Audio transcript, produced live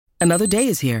Another day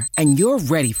is here, and you're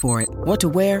ready for it. What to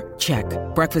wear? Check.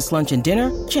 Breakfast, lunch, and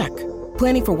dinner? Check.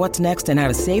 Planning for what's next and how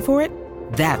to save for it?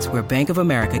 That's where Bank of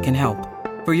America can help.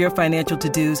 For your financial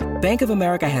to-dos, Bank of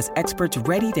America has experts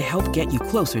ready to help get you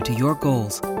closer to your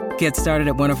goals. Get started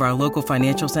at one of our local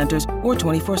financial centers or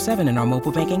 24/7 in our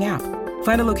mobile banking app.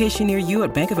 Find a location near you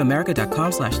at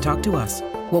bankofamerica.com/talktous.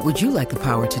 What would you like the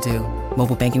power to do?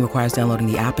 Mobile banking requires downloading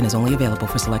the app and is only available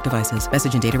for select devices.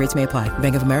 Message and data rates may apply.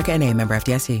 Bank of America N.A., member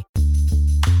FDIC.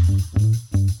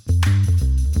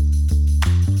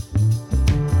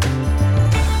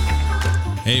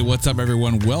 Hey, what's up,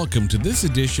 everyone? Welcome to this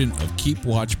edition of Keep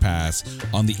Watch Pass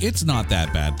on the It's Not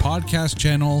That Bad podcast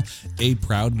channel, a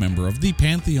proud member of the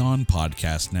Pantheon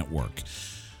Podcast Network.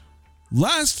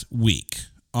 Last week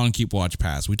on Keep Watch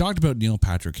Pass, we talked about Neil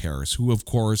Patrick Harris, who, of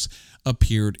course,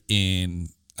 appeared in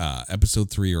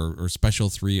episode 3 or special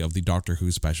 3 of the Doctor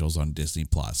Who specials on Disney+.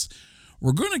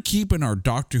 We're going to keep in our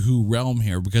Doctor Who realm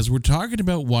here because we're talking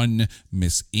about one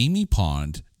Miss Amy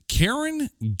Pond,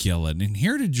 Karen Gillan, and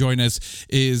here to join us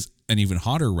is an even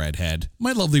hotter redhead,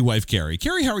 my lovely wife, Carrie.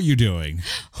 Carrie, how are you doing?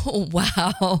 Oh,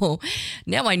 wow.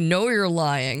 Now I know you're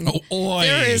lying. Oh, oi.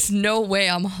 There is no way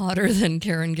I'm hotter than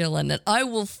Karen Gillan, and I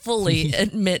will fully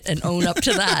admit and own up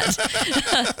to that.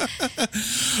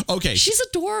 Okay. She's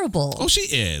adorable. Oh, she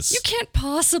is. You can't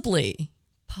possibly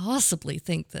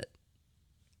think that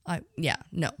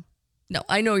No,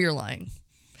 I know you're lying.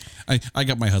 I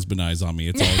got my husband eyes on me.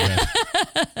 It's all good.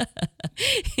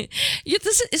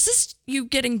 Is this you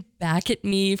getting back at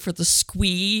me for the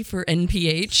squee for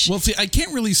NPH? Well, see, I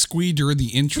can't really squee during the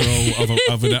intro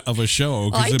of a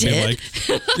show because it'd be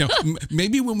like,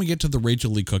 maybe when we get to the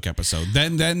Rachel Lee Cook episode,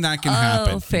 then that can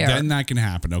happen. Fair. Then that can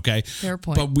happen. Okay. Fair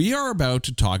point. But we are about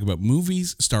to talk about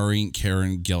movies starring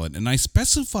Karen Gillan, and I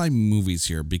specify movies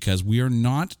here because we are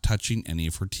not touching any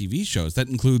of her TV shows. That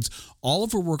includes all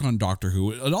of her work on Doctor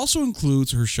Who. It also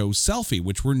includes her show Selfie,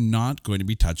 which we're not going to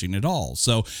be touching at all.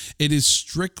 So it is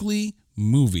strictly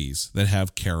movies that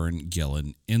have Karen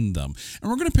Gillan in them. And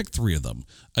we're going to pick 3 of them: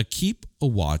 a keep, a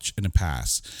watch, and a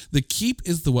pass. The keep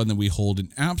is the one that we hold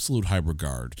in absolute high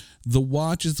regard. The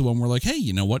watch is the one we're like, hey,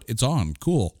 you know what? It's on.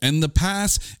 Cool. And the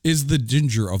pass is the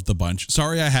ginger of the bunch.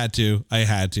 Sorry, I had to.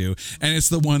 And it's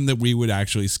the one that we would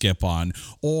actually skip on.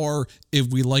 Or if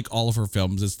we like all of her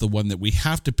films, it's the one that we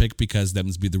have to pick because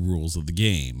them's be the rules of the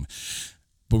game.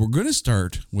 But we're going to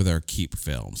start with our keep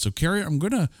film. So, Carrie, I'm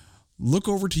going to look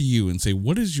over to you and say,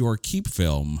 what is your keep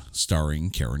film starring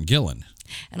Karen Gillan?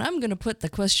 And I'm going to put the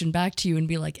question back to you and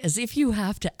be like, as if you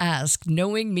have to ask,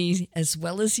 knowing me as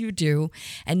well as you do,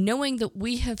 and knowing that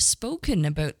we have spoken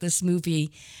about this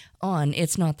movie on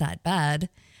It's Not That Bad,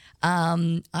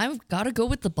 I've got to go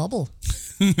with The Bubble.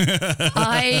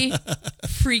 I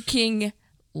freaking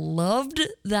loved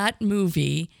that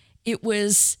movie. It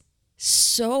was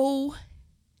so...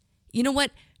 You know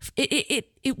what?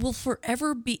 It will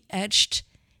forever be etched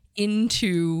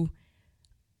into,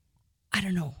 I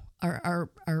don't know, our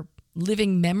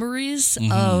living memories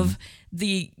of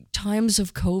the times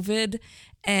of COVID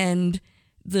and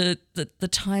the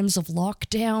times of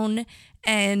lockdown.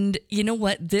 And you know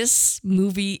what? This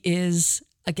movie is,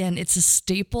 again, it's a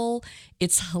staple.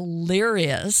 It's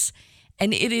hilarious.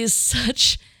 And it is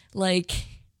such like,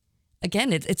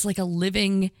 again, it's like a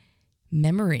living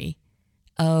memory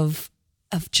of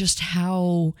just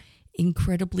how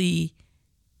incredibly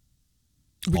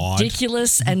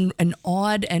ridiculous and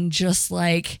odd and just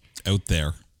like out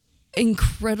there,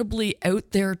 incredibly out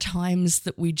there times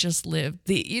that we just lived.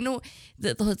 The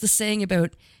saying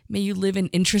about may you live in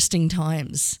interesting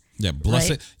times. Yeah,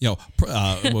 bless it.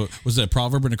 Was it a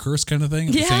proverb and a curse kind of thing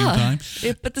at the same time?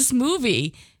 But this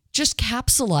movie just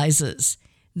capsulizes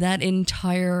that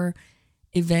entire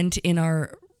event in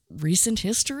our recent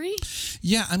history.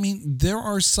 Yeah, I mean, there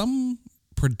are some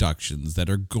productions that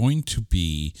are going to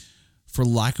be, for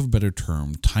lack of a better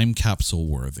term, time capsule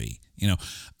worthy.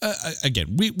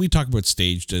 Again, we talk about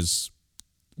staged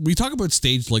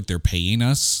like they're paying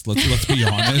us. Let's be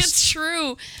honest. It's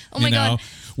true. Oh my God.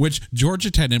 Which, Georgia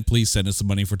Tennant, please send us some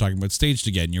money for talking about staged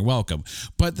again. You're welcome.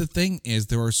 But the thing is,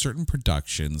 there are certain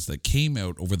productions that came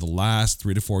out over the last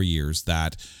 3 to 4 years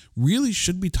that really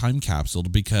should be time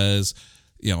capsuled because,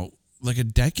 like a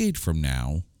decade from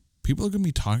now, people are going to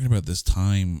be talking about this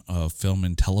time of film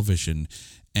and television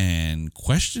and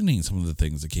questioning some of the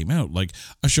things that came out. Like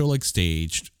a show like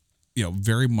Staged,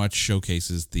 very much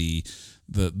showcases the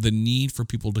need for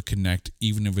people to connect,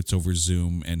 even if it's over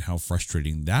Zoom, and how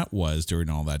frustrating that was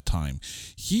during all that time.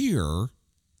 Here,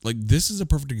 like, this is a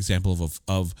perfect example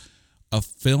of a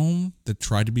film that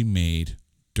tried to be made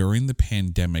during the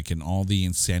pandemic and all the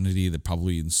insanity that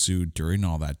probably ensued during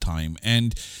all that time.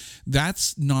 And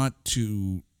that's not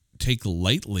to take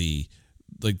lightly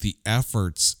like the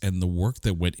efforts and the work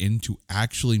that went into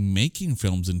actually making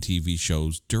films and TV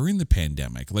shows during the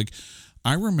pandemic. Like,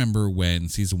 I remember when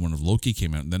season 1 of Loki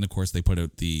came out, and then of course they put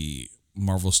out the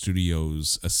Marvel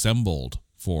Studios Assembled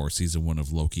for season 1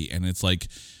 of Loki, and it's like,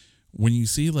 when you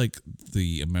see like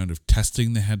the amount of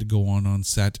testing that had to go on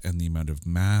set and the amount of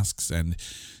masks, and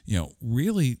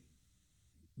really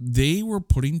they were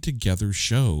putting together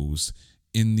shows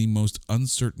in the most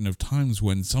uncertain of times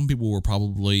when some people were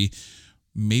probably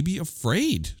maybe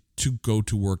afraid to go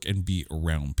to work and be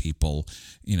around people,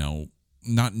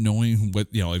 not knowing what,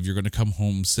 if you're going to come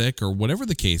home sick or whatever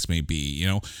the case may be.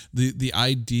 The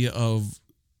idea of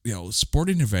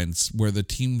sporting events where the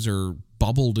teams are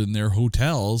bubbled in their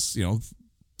hotels,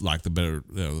 like the better,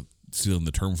 stealing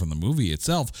the term from the movie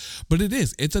itself, but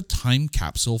it's a time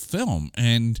capsule film.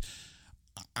 And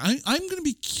I'm going to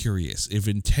be curious if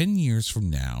in 10 years from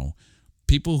now,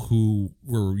 people who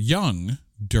were young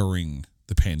during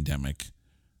the pandemic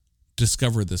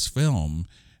discover this film.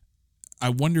 I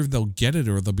wonder if they'll get it,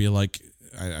 or they'll be like,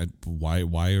 why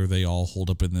are they all holed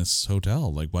up in this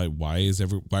hotel? Like, why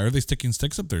are they sticking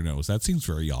sticks up their nose? That seems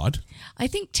very odd. I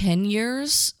think 10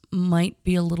 years might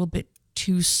be a little bit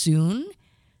too soon,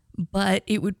 but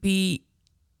it would be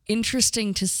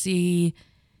interesting to see,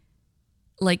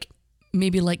 like,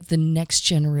 maybe like the next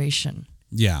generation.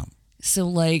 Yeah. So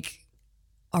like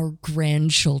our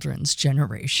grandchildren's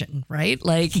generation, right?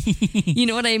 Like, you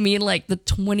know what I mean? Like the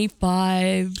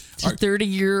 25 to 30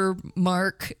 year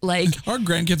mark. Like, our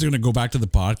grandkids are going to go back to the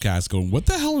podcast going, what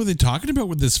the hell are they talking about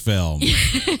with this film?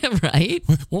 Right?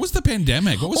 What was the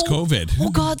pandemic? What was COVID? Oh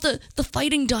God, the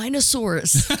fighting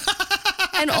dinosaurs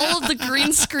and all of the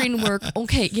green screen work.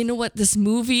 Okay, you know what? This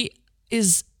movie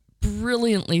is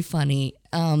brilliantly funny.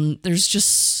 There's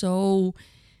just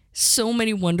so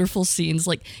many wonderful scenes,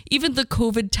 like even the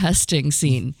COVID testing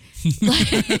scene.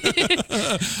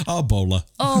 Ebola.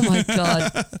 Oh my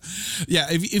God. Yeah,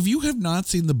 if you have not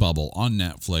seen The Bubble on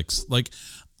Netflix, like,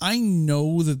 I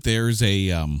know that there's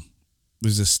a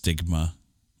stigma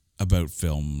about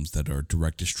films that are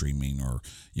direct to streaming or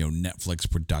Netflix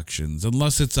productions,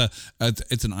 unless it's an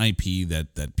IP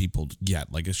that people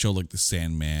get, like a show like The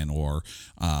Sandman, or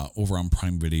over on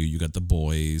Prime Video you got The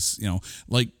Boys.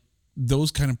 Like,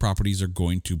 those kind of properties are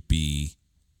going to be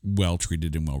well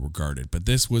treated and well regarded. But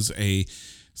this was a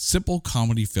simple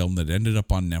comedy film that ended up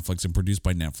on Netflix and produced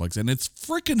by Netflix, and it's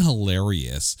freaking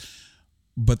hilarious.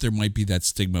 But there might be that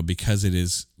stigma because it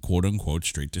is quote unquote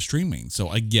straight to streaming. So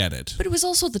I get it. But it was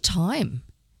also the time.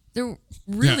 There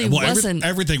really wasn't.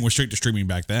 Everything was straight to streaming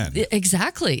back then.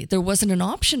 Exactly. There wasn't an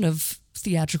option of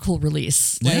theatrical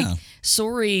release. Like,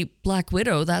 sorry, Black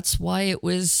Widow. That's why it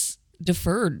was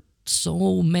deferred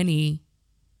so many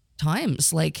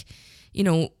times. Like,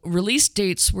 release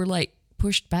dates were like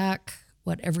pushed back,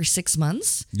 every 6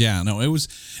 months? Yeah, no, it was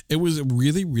a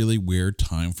really, really weird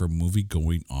time for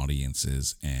movie-going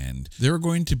audiences, and there are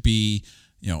going to be,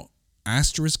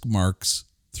 asterisk marks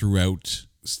throughout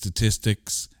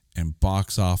statistics and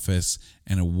box office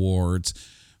and awards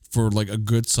for like a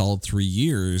good solid 3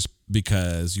 years,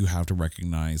 because you have to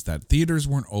recognize that theaters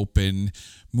weren't open,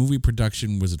 movie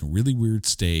production was in a really weird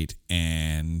state,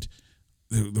 and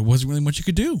there wasn't really much you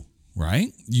could do,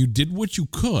 right? You did what you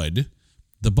could.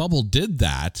 The Bubble did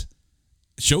that,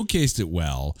 showcased it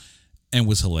well, and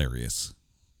was hilarious.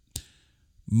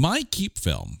 My keep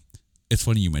film, it's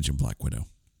funny you mentioned Black Widow.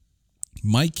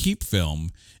 My keep film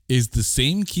is the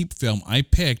same keep film I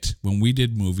picked when we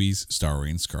did movies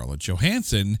starring Scarlett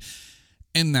Johansson,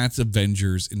 and that's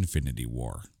Avengers Infinity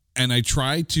War. And I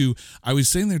was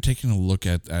sitting there taking a look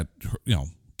at her,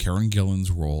 Karen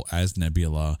Gillan's role as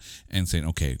Nebula, and saying,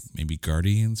 okay, maybe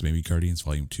Guardians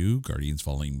Volume 2, Guardians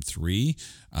Volume 3,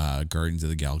 Guardians of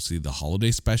the Galaxy, the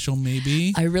holiday special,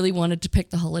 maybe. I really wanted to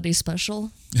pick the holiday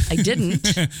special. I didn't.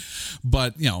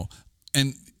 But,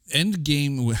 and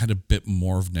Endgame had a bit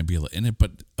more of Nebula in it, but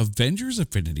Avengers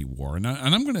Infinity War, and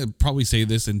I'm going to probably say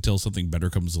this until something better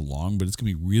comes along, but it's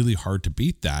going to be really hard to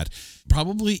beat that,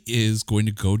 probably is going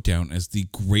to go down as the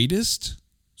greatest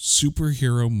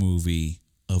superhero movie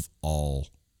of all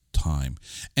time,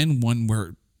 and one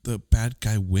where the bad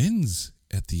guy wins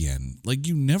at the end. Like,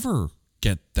 you never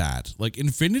get that. Like,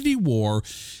 Infinity War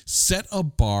set a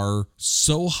bar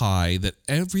so high that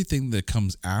everything that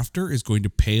comes after is going to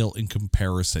pale in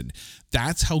comparison.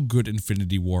 That's how good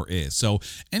Infinity War is. So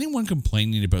anyone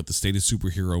complaining about the state of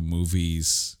superhero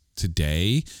movies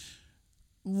today,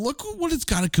 look at what it's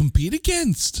got to compete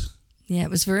against. Yeah, it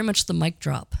was very much the mic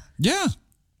drop. Yeah.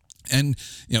 And,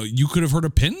 you could have heard a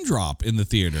pin drop in the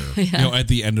theater, at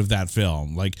the end of that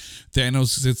film. Like, Thanos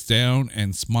sits down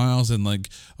and smiles and, like,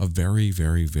 a very,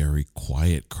 very, very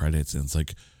quiet credits. And it's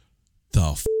like,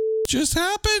 just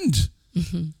happened?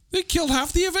 Mm-hmm. They killed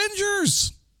half the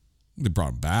Avengers. They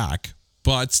brought them back.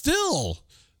 But still,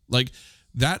 like,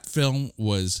 that film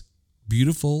was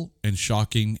beautiful and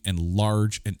shocking and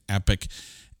large and epic.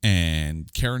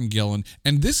 And Karen Gillan.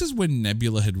 And this is when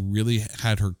Nebula had really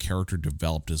had her character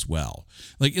developed as well.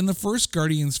 Like in the first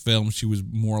Guardians film, she was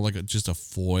more like just a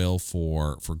foil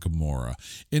for Gamora.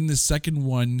 In the second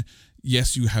one,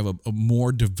 yes, you have a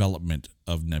more development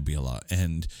of Nebula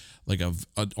and like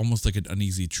almost like an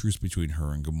uneasy truce between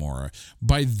her and Gamora.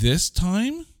 By this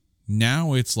time,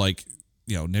 now it's like,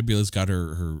 Nebula's got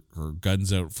her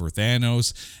guns out for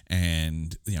Thanos,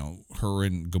 and her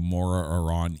and Gamora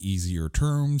are on easier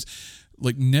terms.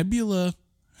 Like, Nebula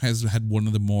has had one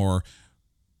of the more,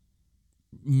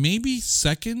 maybe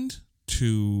second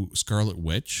to Scarlet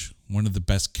Witch, one of the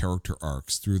best character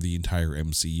arcs through the entire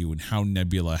MCU, and how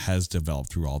Nebula has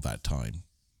developed through all that time.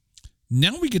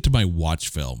 Now we get to my watch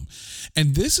film,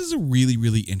 and this is a really,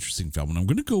 really interesting film, and I'm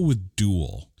going to go with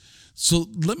Duel. So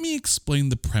let me explain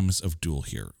the premise of Duel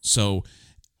here. So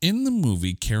in the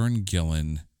movie, Karen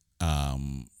Gillan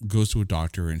goes to a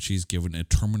doctor and she's given a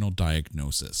terminal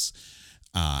diagnosis.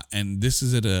 And this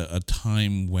is at a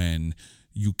time when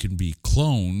you can be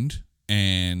cloned,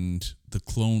 and the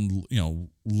clone,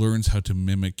 learns how to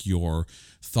mimic your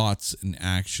thoughts and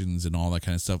actions and all that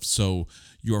kind of stuff. So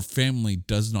your family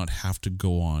does not have to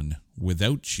go on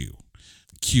without you.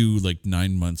 Cue like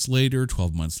 9 months later,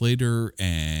 12 months later,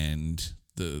 and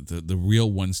the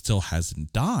real one still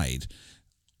hasn't died,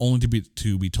 only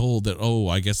to be told that, oh,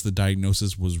 I guess the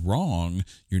diagnosis was wrong.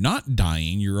 You're not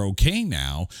dying. You're okay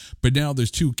now. But now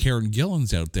there's two Karen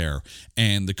Gillans out there,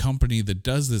 and the company that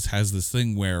does this has this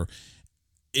thing where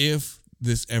if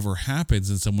this ever happens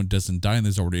and someone doesn't die and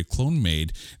there's already a clone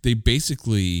made, they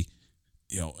basically,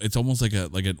 it's almost like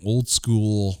an old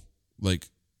school like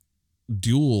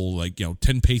duel, like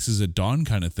 10 paces at dawn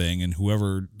kind of thing, and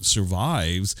whoever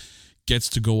survives gets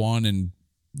to go on and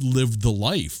live the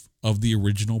life of the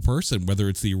original person, whether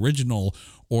it's the original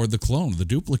or the clone, the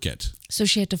duplicate. So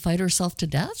she had to fight herself to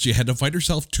death? She had to fight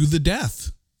herself to the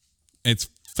death. It's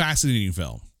fascinating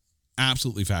film.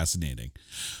 Absolutely fascinating.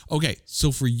 Okay,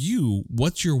 so for you,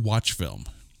 what's your watch film?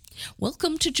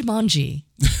 Welcome to Jumanji.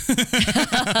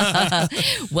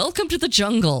 Welcome to the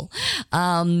jungle.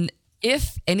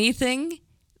 If anything,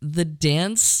 the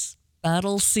dance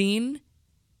battle scene,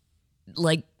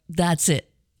 like, that's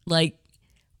it. Like,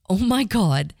 oh my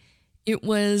God, it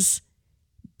was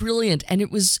brilliant. And it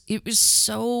was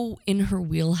so in her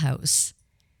wheelhouse,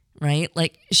 right?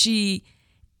 Like, she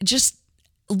just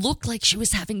looked like she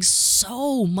was having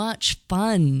so much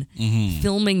fun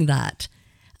filming that.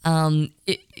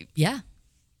 Yeah,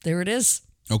 there it is.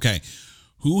 Okay.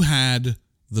 Who had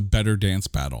the better dance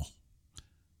battle?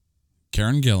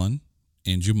 Karen Gillan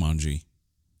in Jumanji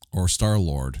or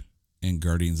Star-Lord in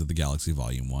Guardians of the Galaxy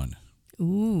Volume 1?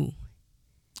 Ooh.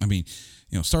 I mean,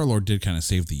 Star-Lord did kind of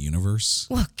save the universe.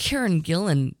 Well, Karen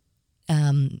Gillan,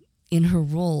 in her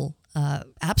role,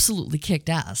 absolutely kicked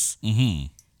ass. Mm-hmm.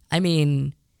 I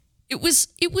mean, it was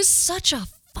such a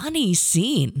funny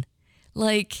scene.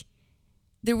 Like,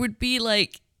 there would be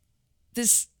like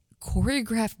this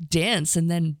choreographed dance,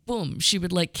 and then boom, she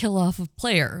would like kill off a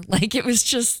player. Like, it was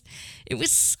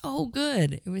so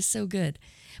good. It was so good.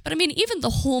 But I mean, even the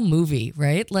whole movie,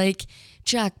 right? Like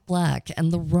Jack Black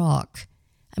and The Rock.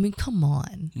 I mean, come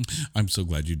on. I'm so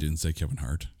glad you didn't say Kevin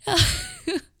Hart.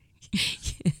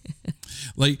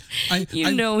 Like,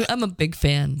 I'm a big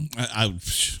fan.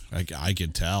 I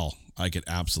could tell. I could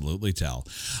absolutely tell.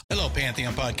 Hello,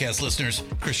 Pantheon Podcast listeners.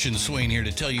 Christian Swain here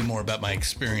to tell you more about my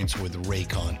experience with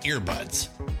Raycon earbuds.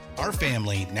 Our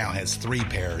family now has 3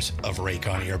 pairs of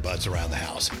Raycon earbuds around the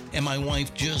house, and my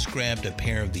wife just grabbed a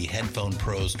pair of the Headphone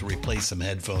Pros to replace some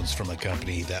headphones from a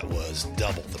company that was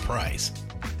double the price.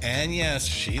 And yes,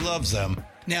 she loves them.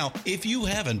 Now, if you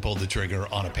haven't pulled the trigger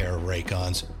on a pair of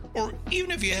Raycons, or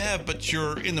even if you have, but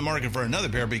you're in the market for another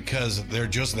pair because they're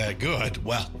just that good,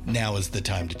 well, now is the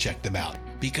time to check them out,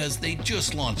 because they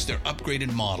just launched their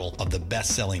upgraded model of the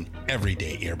best-selling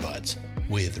everyday earbuds.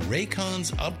 With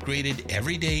Raycon's upgraded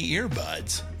everyday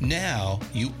earbuds, now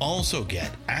you also get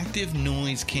active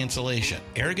noise cancellation,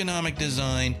 ergonomic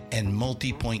design, and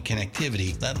multi-point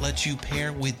connectivity that lets you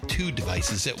pair with 2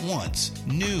 devices at once.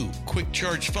 New quick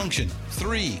charge function,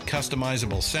 3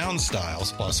 customizable sound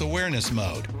styles, plus awareness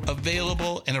mode.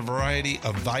 Available in a variety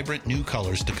of vibrant new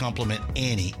colors to complement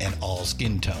any and all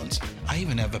skin tones. I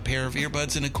even have a pair of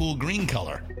earbuds in a cool green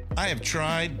color. I have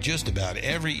tried just about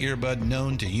every earbud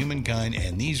known to humankind,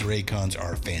 and these Raycons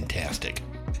are fantastic.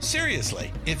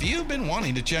 Seriously, if you've been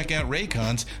wanting to check out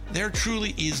Raycons, there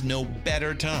truly is no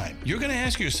better time. You're going to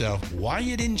ask yourself why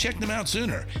you didn't check them out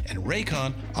sooner, and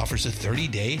Raycon offers a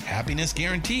 30-day happiness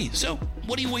guarantee. So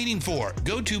what are you waiting for?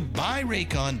 Go to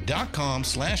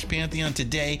buyraycon.com/Pantheon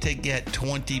today to get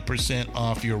 20%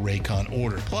 off your Raycon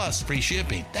order, plus free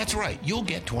shipping. That's right, you'll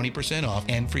get 20% off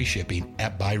and free shipping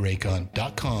at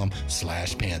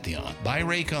buyraycon.com/Pantheon.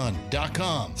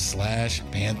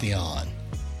 buyraycon.com/Pantheon.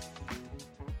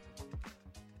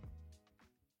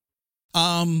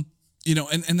 And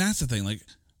that's the thing, like,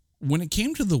 when it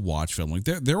came to the watch film, like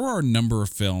there are a number of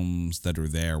films that are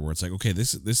there where it's like, okay,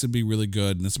 this would be really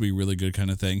good and this would be really good kind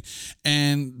of thing.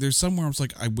 And there's somewhere I was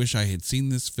like, I wish I had seen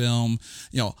this film.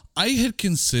 I had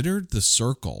considered The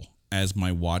Circle as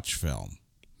my watch film.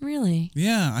 Really?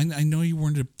 Yeah, I know you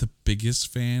weren't the biggest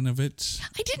fan of it.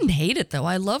 I didn't hate it, though.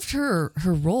 I loved her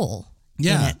role.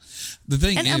 Yeah. The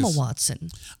thing and is, Emma Watson.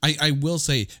 I will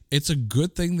say it's a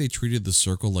good thing they treated The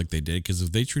Circle like they did, because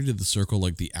if they treated The Circle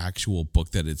like the actual book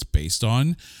that it's based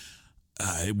on,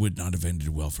 it would not have ended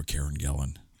well for Karen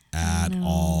Gillan at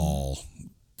all.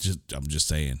 I'm just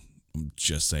saying.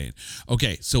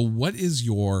 Okay, so what is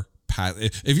your past?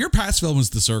 If your past film is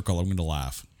The Circle, I'm going to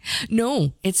laugh.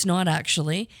 No, it's not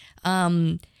actually.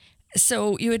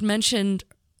 So you had mentioned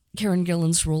Karen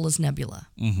Gillan's role as Nebula.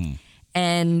 Mm-hmm.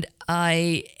 And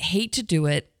I hate to do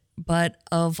it, but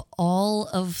of all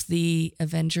of the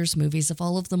Avengers movies, of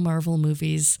all of the Marvel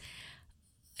movies,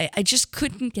 I just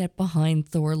couldn't get behind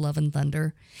Thor: Love and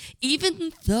Thunder.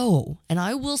 Even though, and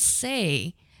I will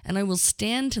say, and I will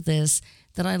stand to this,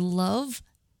 that I love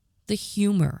the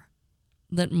humor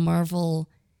that Marvel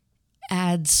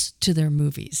adds to their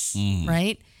movies,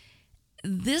 right?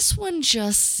 This one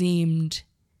just seemed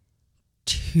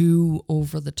too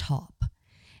over the top.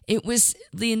 It was,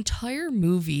 the entire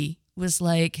movie was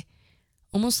like,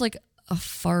 almost like a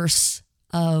farce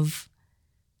of,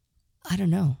 I don't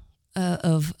know,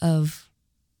 of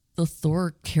the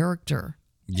Thor character.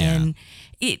 Yeah. And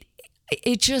it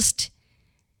just,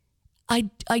 I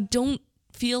don't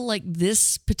feel like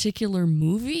this particular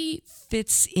movie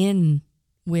fits in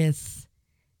with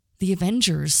the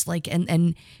Avengers, like,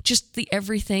 and just the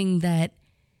everything that,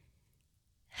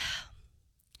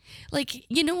 like,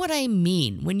 you know what I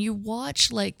mean? When you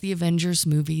watch, like, the Avengers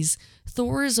movies,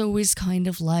 Thor is always kind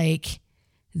of like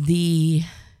the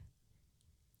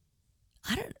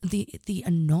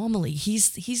anomaly.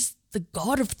 He's the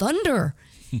god of thunder.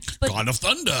 But God of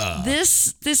Thunder.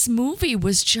 This movie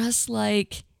was just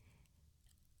like,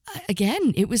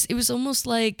 again, it was almost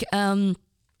like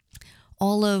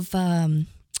all of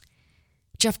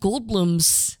Jeff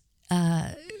Goldblum's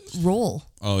role.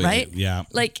 Oh, right? Yeah.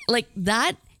 Like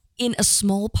that in a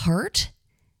small part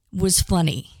was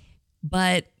funny,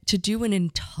 but to do an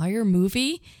entire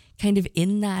movie kind of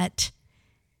in that,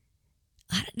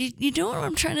 you know what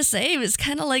I'm trying to say? It was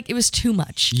kind of like, it was too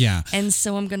much. Yeah. And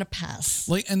so I'm going to pass.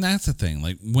 Like, and that's the thing.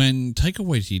 Like, when Taika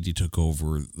Waititi took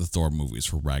over the Thor movies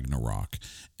for Ragnarok,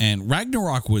 and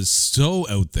Ragnarok was so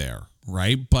out there,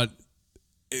 right? But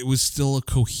it was still a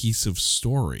cohesive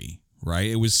story, right?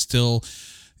 It was still,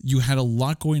 you had a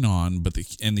lot going on, but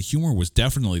the humor was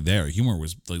definitely there. Humor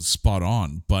was like spot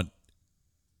on. But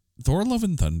Thor: Love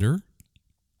and Thunder,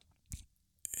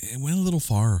 it went a little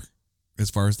far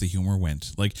as the humor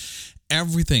went. Like,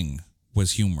 everything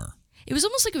was humor. It was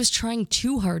almost like it was trying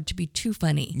too hard to be too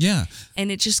funny. Yeah.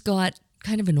 And it just got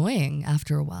kind of annoying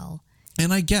after a while.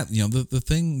 And I get, the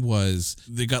thing was,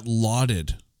 they got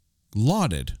lauded,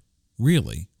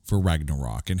 really, for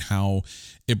Ragnarok, and how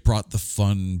it brought the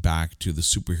fun back to the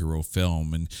superhero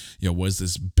film, and was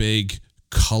this big,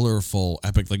 colorful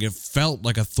epic. Like, it felt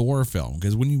like a Thor film,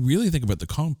 because when you really think about the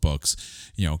comic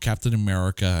books, Captain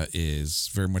America is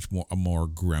very much a more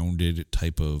grounded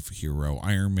type of hero.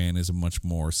 Iron Man is a much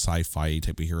more sci-fi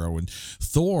type of hero, and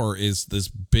Thor is this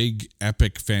big,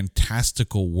 epic,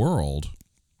 fantastical world.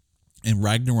 And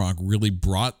Ragnarok really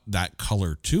brought that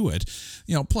color to it.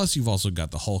 Plus you've also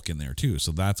got the Hulk in there too,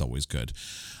 so that's always good.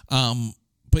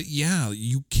 But yeah,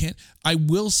 you can't. I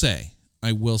will say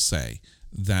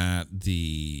that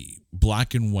the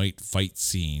black and white fight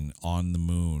scene on the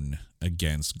moon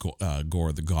against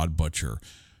Gore the God Butcher,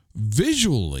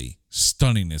 visually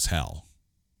stunning as hell.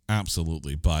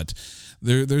 Absolutely. But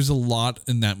there's a lot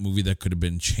in that movie that could have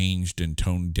been changed and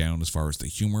toned down as far as the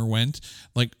humor went.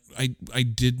 Like, I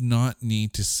did not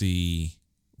need to see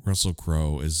Russell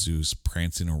Crowe as Zeus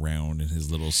prancing around in his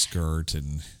little skirt.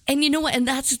 And you know what? And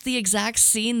that's the exact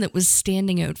scene that was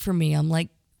standing out for me. I'm like,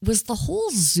 was the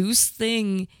whole Zeus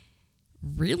thing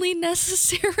really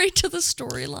necessary to the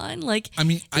storyline. Like, I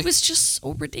mean, it was just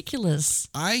so ridiculous.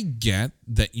 I get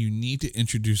that you need to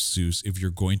introduce Zeus if you're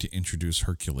going to introduce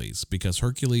Hercules, because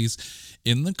Hercules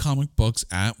in the comic books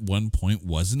at one point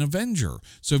was an Avenger.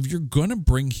 So if you're going to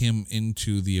bring him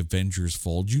into the Avengers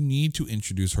fold, you need to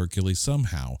introduce Hercules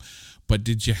somehow. But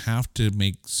did you have to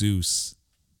make Zeus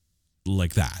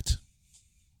like that?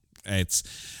 It's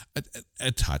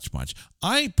a touch much.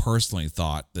 I personally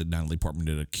thought that Natalie Portman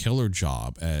did a killer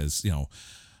job as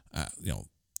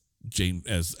Jane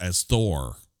as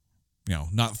Thor,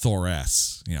 not Thor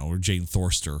S, or Jane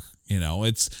Thorster.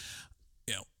 It's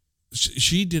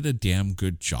she did a damn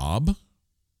good job.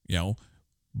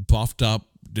 Buffed up,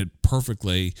 did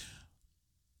perfectly.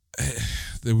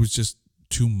 There was just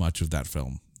too much of that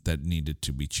film that needed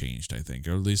to be changed, I think,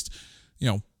 or at least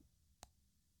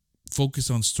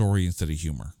focus on story instead of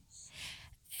humor.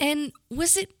 And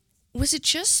was it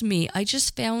just me? I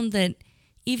just found that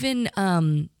even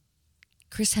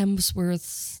Chris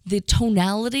Hemsworth's, the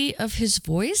tonality of his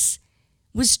voice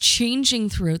was changing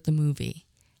throughout the movie.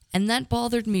 And that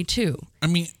bothered me too. I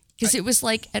mean, because it was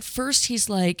like, at first he's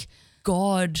like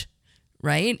God,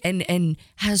 right? And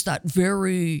has that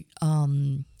very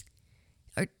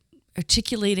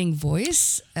articulating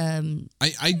voice. I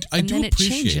do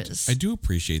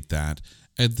appreciate that.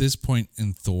 At this point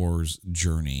in Thor's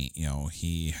journey,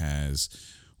 he has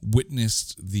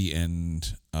witnessed the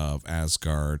end of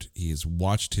Asgard. He has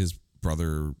watched his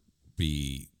brother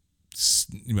be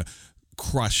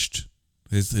crushed,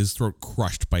 his throat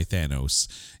crushed by Thanos.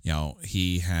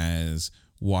 He has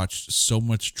watched so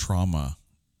much trauma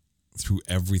through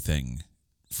everything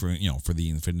for the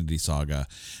Infinity Saga,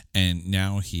 and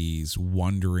now he's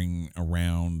wandering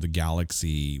around the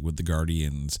galaxy with the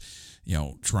Guardians,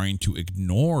 trying to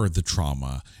ignore the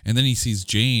trauma. And then he sees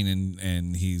Jane,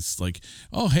 and he's like,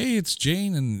 oh, hey, it's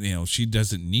Jane, and she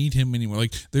doesn't need him anymore.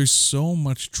 Like, there's so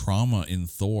much trauma in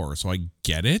Thor, so I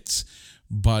get it,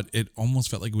 but it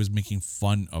almost felt like it was making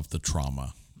fun of the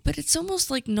trauma. But it's almost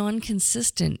like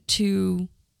non-consistent to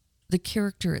the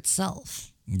character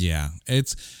itself. Yeah,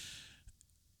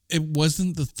 it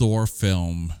wasn't the Thor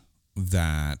film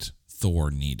that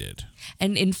Thor needed.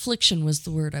 And infliction was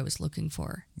the word I was looking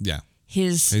for. Yeah.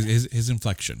 His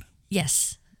inflection.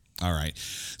 Yes. All right.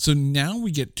 So now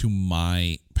we get to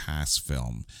my past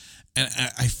film. And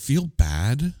I feel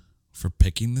bad for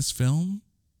picking this film,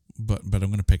 but I'm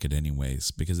going to pick it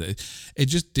anyways because it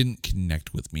just didn't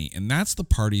connect with me. And that's The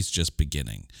Party's Just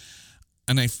Beginning.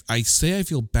 And I say I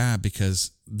feel bad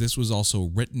because this was also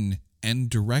written and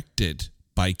directed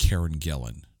by Karen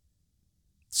Gillan.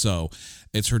 So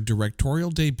it's her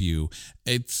directorial debut.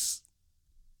 It's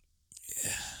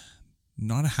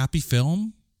not a happy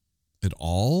film at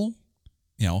all,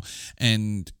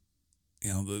 and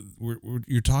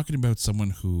you're talking about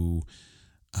someone who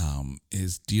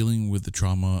is dealing with the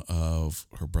trauma of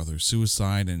her brother's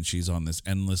suicide, and she's on this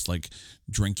endless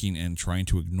drinking and trying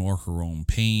to ignore her own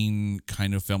pain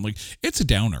kind of film. It's a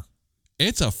downer.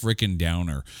 It's a freaking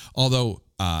downer. Although,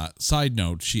 side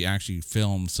note, she actually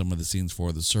filmed some of the scenes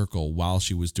for The Circle while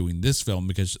she was doing this film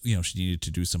because, she needed to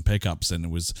do some pickups, and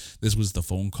this was the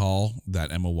phone call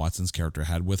that Emma Watson's character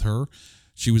had with her.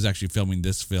 She was actually filming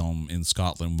this film in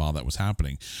Scotland while that was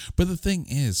happening. But the thing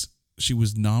is, she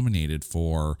was nominated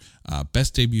for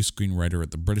Best Debut Screenwriter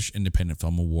at the British Independent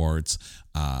Film Awards.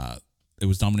 It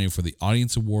was nominated for the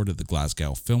Audience Award at the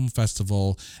Glasgow Film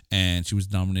Festival, and she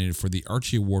was nominated for the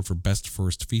Archie Award for Best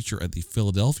First Feature at the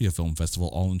Philadelphia Film Festival,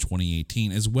 all in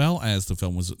 2018, as well as the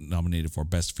film was nominated for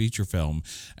Best Feature Film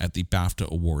at the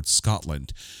BAFTA Awards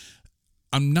Scotland.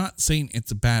 I'm not saying it's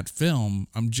a bad film.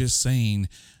 I'm just saying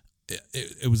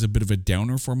it was a bit of a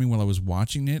downer for me while I was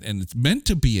watching it, and it's meant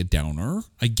to be a downer.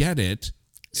 I get it.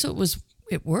 So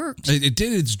it worked. It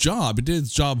did its job. It did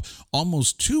its job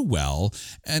almost too well.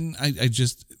 And I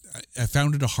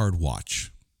found it a hard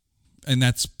watch. And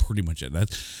that's pretty much it.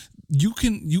 You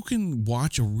can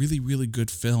watch a really, really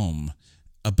good film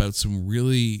about some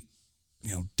really,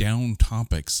 down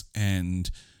topics and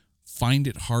find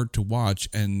it hard to watch,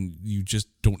 and you just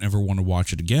don't ever want to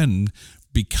watch it again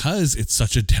because it's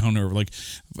such a downer.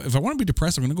 If I want to be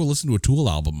depressed, I'm going to go listen to a Tool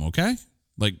album, okay?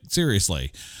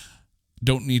 Seriously.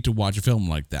 Don't need to watch a film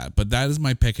like that. But that is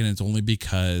my pick, and it's only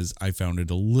because I found it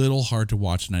a little hard to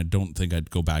watch, and I don't think I'd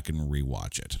go back and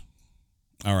rewatch it.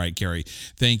 All right, Carrie,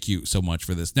 thank you so much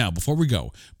for this. Now, before we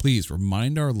go, please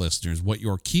remind our listeners what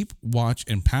your keep, watch,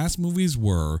 and past movies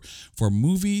were for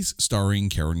movies starring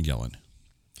Karen Gillan.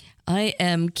 I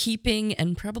am keeping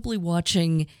and probably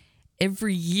watching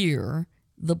every year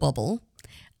The Bubble,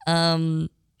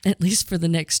 at least for the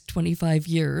next 25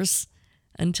 years.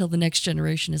 until the next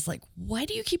generation is like, why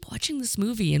do you keep watching this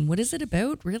movie? And what is it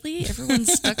about? Really?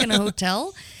 Everyone's stuck in a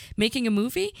hotel making a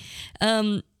movie?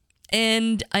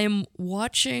 And I am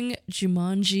watching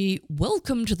Jumanji,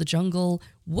 Welcome to the Jungle,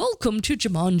 Welcome to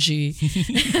Jumanji.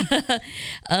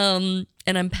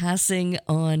 And I'm passing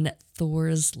on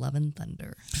Thor's Love and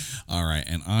Thunder. All right,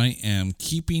 and I am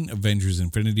keeping Avengers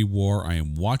Infinity War. I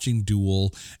am watching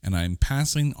Duel, and I'm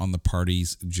passing on The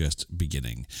Party's Just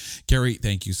Beginning. Carrie,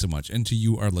 thank you so much. And to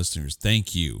you, our listeners,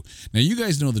 thank you. Now, you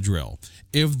guys know the drill.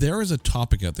 If there is a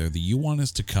topic out there that you want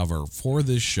us to cover for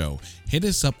this show, hit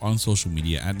us up on social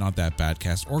media at Not That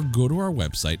Badcast, or go to our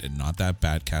website at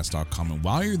notthatbadcast.com. And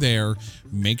while you're there,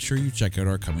 make sure you check out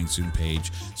our Coming Soon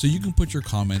page so you can put your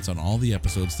comments on all the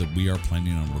episodes that we are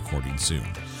planning on recording soon.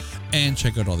 And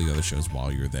check out all the other shows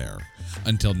while you're there.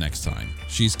 Until next time,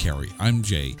 she's Carrie, I'm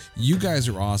Jay. You guys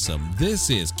are awesome. This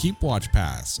is Keep Watch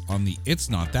Pass on the It's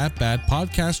Not That Bad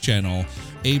podcast channel,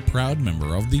 a proud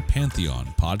member of the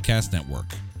Pantheon Podcast Network.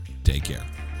 Take care.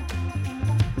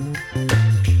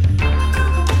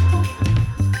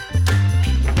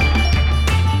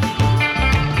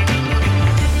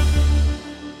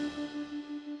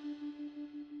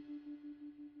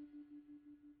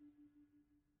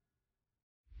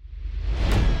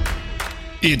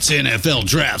 It's NFL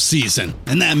draft season,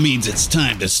 and that means it's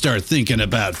time to start thinking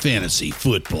about fantasy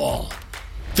football.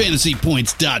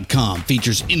 FantasyPoints.com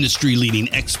features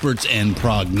industry-leading experts and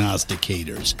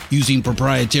prognosticators using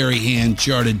proprietary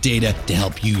hand-charted data to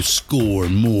help you score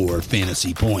more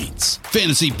fantasy points.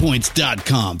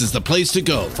 FantasyPoints.com is the place to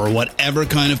go for whatever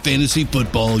kind of fantasy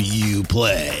football you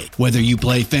play. Whether you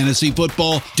play fantasy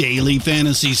football, daily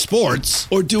fantasy sports,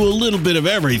 or do a little bit of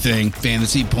everything,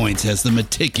 Fantasy Points has the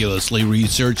meticulously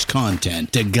researched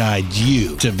content to guide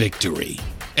you to victory.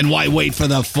 And why wait for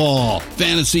the fall?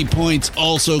 Fantasy Points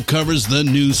also covers the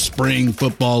new spring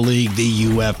football league, the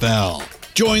UFL.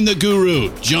 Join the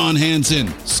guru, John Hansen,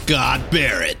 Scott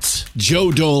Barrett,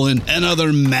 Joe Dolan, and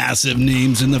other massive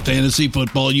names in the fantasy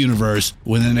football universe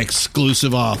with an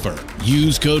exclusive offer.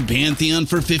 Use code Pantheon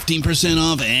for 15%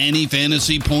 off any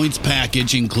Fantasy Points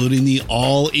package, including the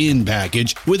all-in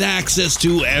package, with access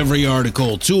to every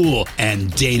article, tool,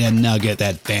 and data nugget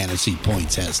that Fantasy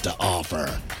Points has to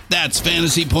offer. That's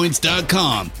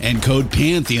FantasyPoints.com and code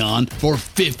Pantheon for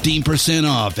 15%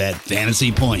 off at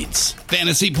Fantasy Points.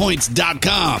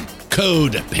 FantasyPoints.com,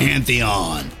 code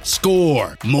Pantheon.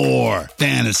 Score more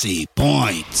fantasy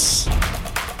points.